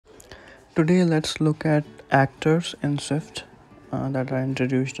Today, let's look at actors in Swift that are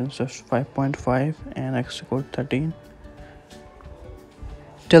introduced in Swift 5.5 and Xcode 13.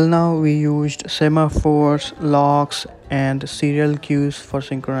 Till now, we used semaphores, locks, and serial queues for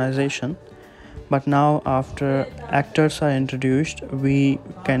synchronization. But now, after actors are introduced, we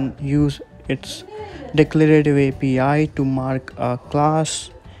can use its declarative API to mark a class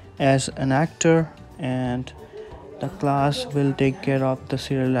as an actor, and the class will take care of the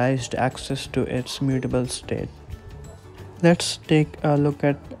serialized access to its mutable state. Let's take a look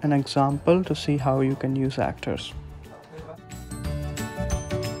at an example to see how you can use actors.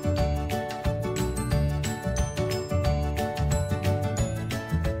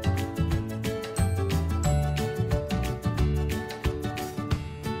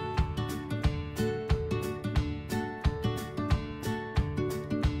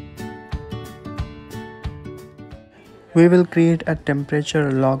 We will create a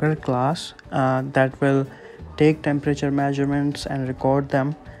temperature logger class that will take temperature measurements and record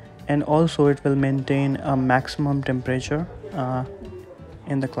them, and also it will maintain a maximum temperature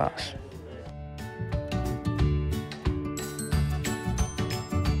in the class.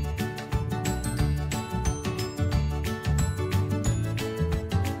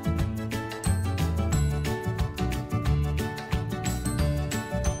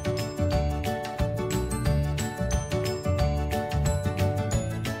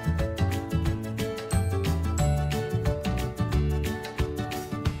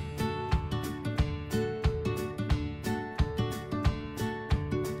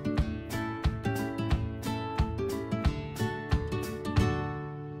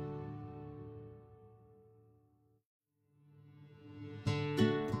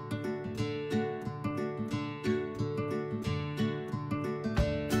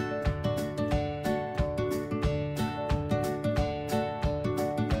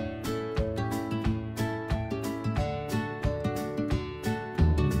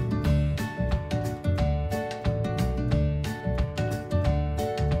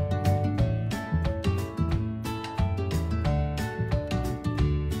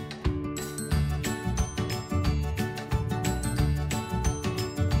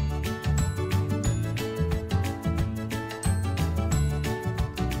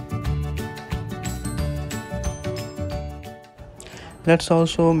 Let's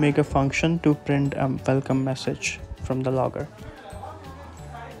also make a function to print a welcome message from the logger.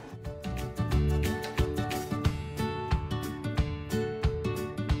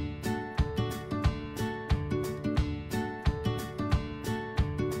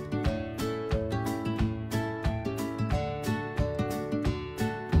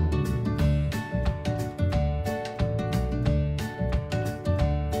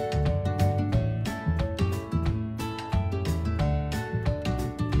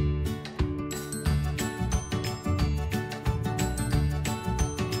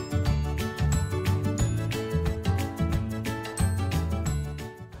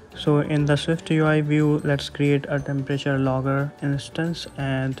 So in the Swift UI view, let's create a temperature logger instance,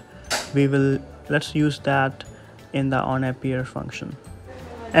 and let's use that in the onAppear function.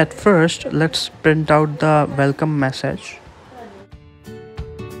 At first, let's print out the welcome message.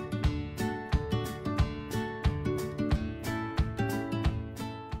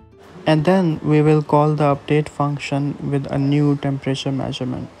 And then we will call the update function with a new temperature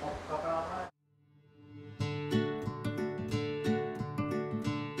measurement.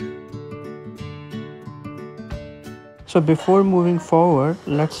 So before moving forward,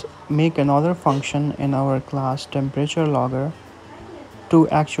 let's make another function in our class temperature logger to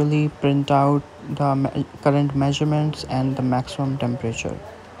actually print out the current measurements and the maximum temperature.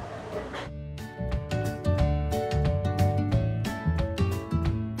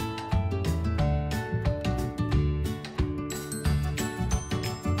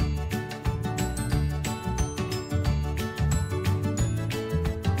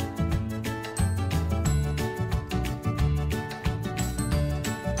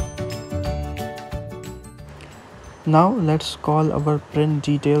 Now let's call our print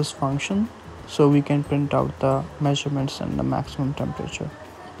details function so we can print out the measurements and the maximum temperature.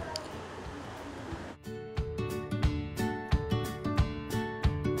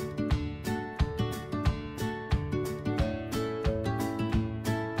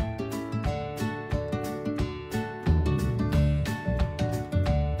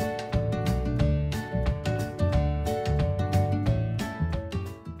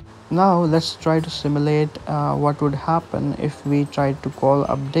 Now let's try to simulate what would happen if we tried to call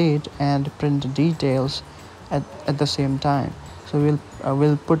update and print details at the same time. So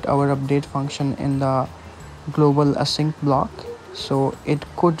we'll put our update function in the global async block, so it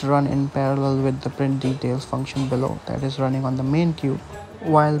could run in parallel with the print details function below that is running on the main queue,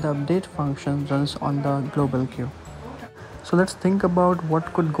 while the update function runs on the global queue. So let's think about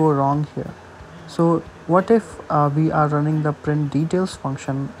what could go wrong here. So what if we are running the print details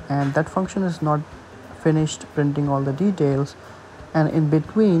function and that function is not finished printing all the details, and in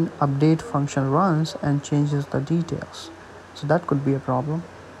between update function runs and changes the details? So that could be a problem.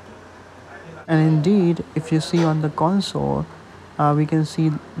 And indeed, if you see on the console, we can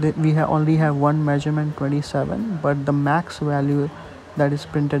see that we only have one measurement 27, but the max value that is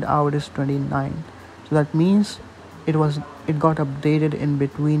printed out is 29. So that means it got updated in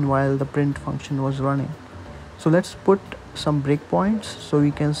between while the print function was running. So let's put some breakpoints so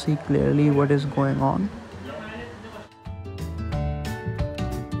we can see clearly what is going on.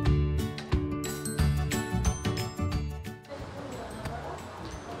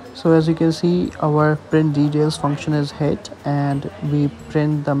 So as you can see, our print details function is hit and we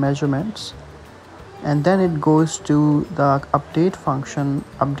print the measurements, and then it goes to the update function,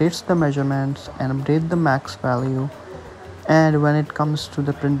 updates the measurements and update the max value, and when it comes to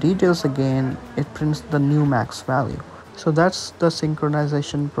the print details again, it prints the new max value. So that's the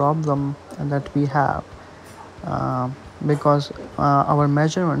synchronization problem that we have, because our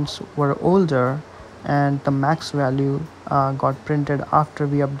measurements were older and the max value got printed after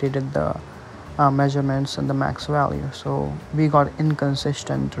we updated the measurements and the max value, so we got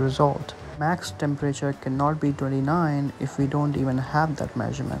inconsistent result. Max temperature cannot be 29 if we don't even have that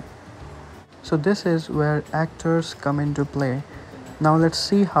measurement. So this is where actors come into play. Now let's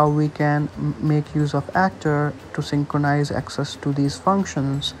see how we can make use of actor to synchronize access to these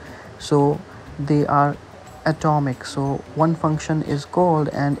functions so they are atomic. So one function is called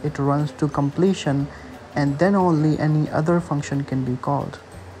and it runs to completion, and then only any other function can be called.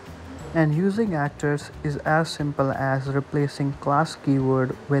 And using actors is as simple as replacing class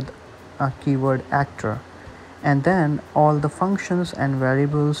keyword with a keyword actor, and then all the functions and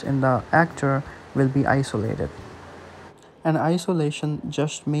variables in the actor will be isolated. And isolation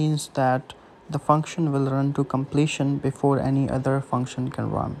just means that the function will run to completion before any other function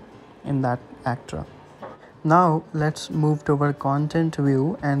can run in that actor. Now let's move to our content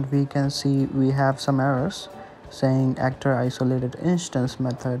view, and we can see we have some errors saying actor isolated instance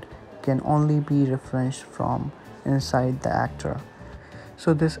method can only be referenced from inside the actor.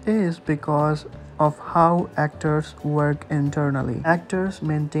 So this is because of how actors work internally. Actors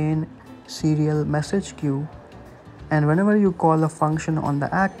maintain serial message queue, and whenever you call a function on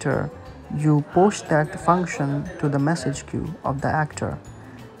the actor, you post that function to the message queue of the actor,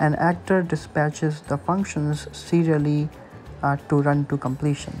 and actor dispatches the functions serially to run to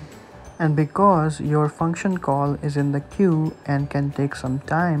completion. And because your function call is in the queue and can take some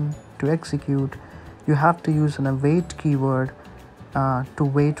time to execute, you have to use an await keyword to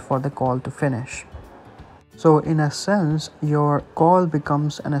wait for the call to finish. So in a sense, your call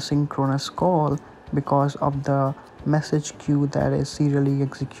becomes an asynchronous call because of the message queue that is serially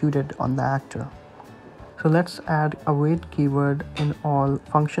executed on the actor. So let's add await keyword in all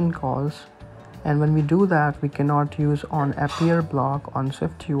function calls, and when we do that, we cannot use on appear block on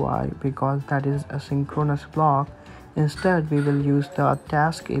SwiftUI because that is a synchronous block. Instead, we will use the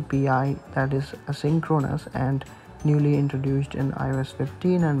task API that is asynchronous and newly introduced in iOS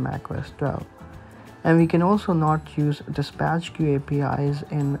 15 and macOS 12. And we can also not use dispatch queue APIs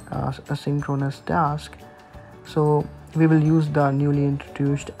in asynchronous task, so we will use the newly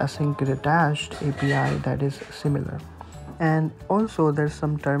introduced async detached API that is similar. And also there's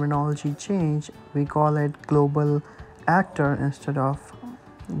some terminology change. We call it global actor instead of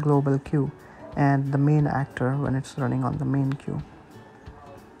global queue, and the main actor when it's running on the main queue.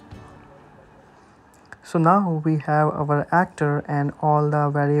 So now we have our actor and all the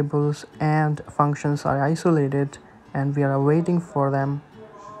variables and functions are isolated and we are waiting for them.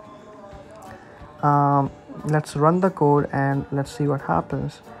 Let's run the code and let's see what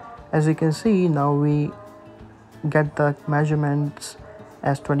happens. As you can see, now we get the measurements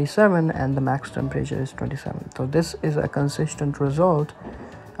as 27 and the max temperature is 27. So this is a consistent result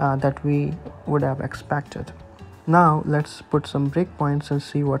that we would have expected. Now let's put some breakpoints and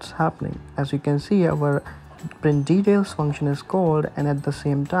see what's happening. As you can see, our print details function is called and at the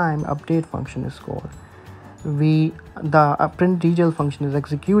same time update function is called. The print detail function is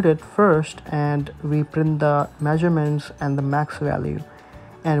executed first and we print the measurements and the max value.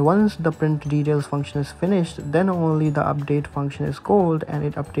 And once the print details function is finished, then only the update function is called and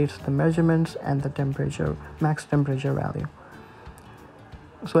it updates the measurements and the temperature, max temperature value.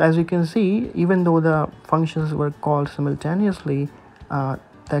 So as you can see, even though the functions were called simultaneously, the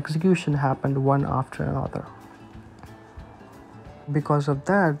execution happened one after another. Because of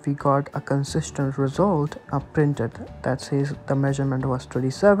that, we got a consistent result printed that says the measurement was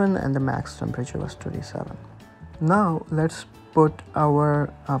 27 and the max temperature was 27. Now let's put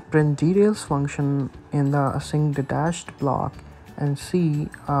our print details function in the async detached block and see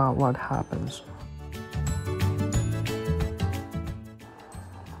what happens.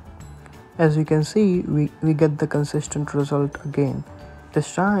 As you can see, we get the consistent result again.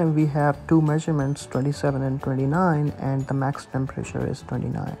 This time we have two measurements, 27 and 29, and the max temperature is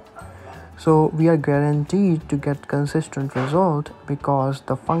 29. So we are guaranteed to get consistent result because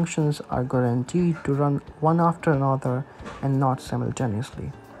the functions are guaranteed to run one after another and not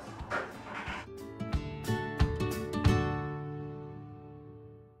simultaneously.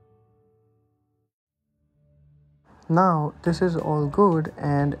 Now this is all good,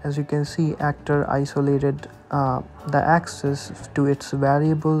 and as you can see, actor isolated the access to its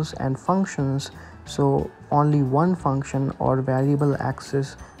variables and functions, so only one function or variable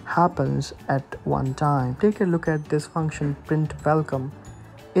access happens at one time. Take a look at this function print welcome.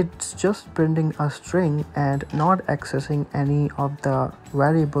 It's just printing a string and not accessing any of the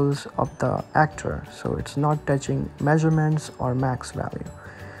variables of the actor, so it's not touching measurements or max value.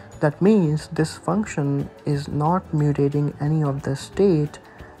 That means this function is not mutating any of the state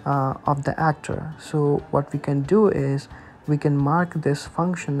of the actor. So what we can do is we can mark this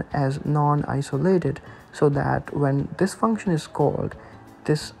function as non-isolated so that when this function is called,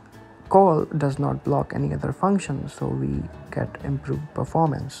 this call does not block any other function, so we get improved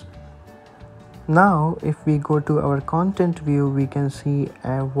performance. Now if we go to our content view, we can see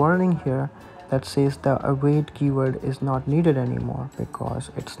a warning here that says the await keyword is not needed anymore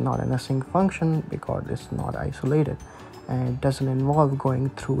because it's not an async function, because it's not isolated and it doesn't involve going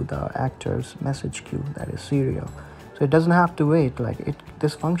through the actor's message queue, that is serial. So it doesn't have to wait,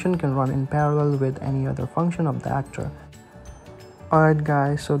 this function can run in parallel with any other function of the actor. Alright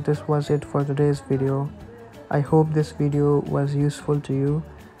guys, so this was it for today's video. I hope this video was useful to you,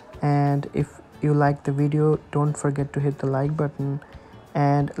 and if you liked the video, don't forget to hit the like button.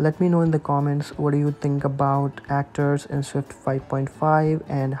 And let me know in the comments what do you think about actors in Swift 5.5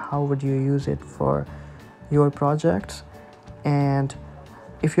 and how would you use it for your projects. And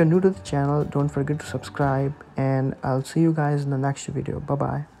if you're new to the channel, don't forget to subscribe, and I'll see you guys in the next video. Bye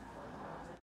bye.